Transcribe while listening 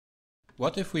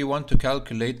What if we want to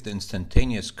calculate the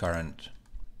instantaneous current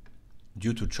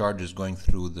due to charges going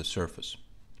through the surface?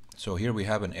 So here we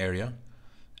have an area,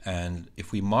 and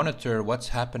if we monitor what's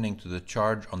happening to the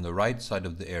charge on the right side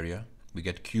of the area, we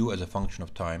get Q as a function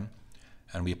of time,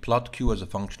 and we plot Q as a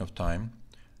function of time.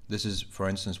 This is, for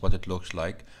instance, what it looks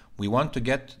like. We want to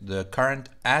get the current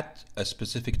at a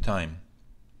specific time,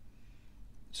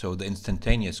 so the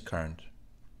instantaneous current.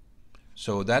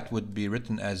 So that would be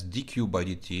written as dq by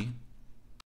dt,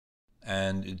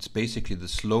 and it's basically the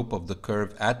slope of the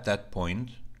curve at that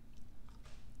point.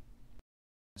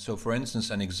 So for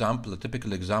instance, a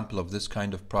typical example of this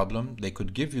kind of problem, they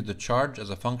could give you the charge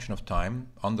as a function of time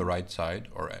on the right side,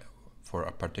 or for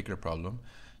a particular problem.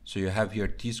 So you have here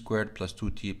t squared plus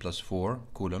 2t plus 4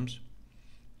 coulombs.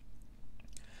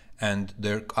 And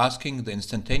they're asking the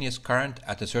instantaneous current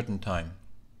at a certain time.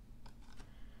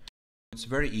 It's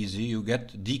very easy. You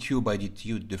get dq by dt,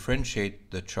 you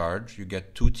differentiate the charge, you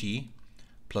get 2t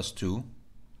plus 2,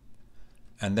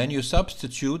 and then you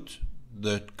substitute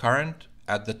the current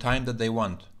at the time that they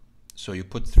want. So you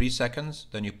put 3 seconds,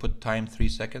 then you put time 3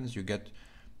 seconds, you get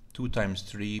 2 times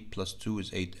 3 plus 2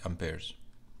 is 8 amperes.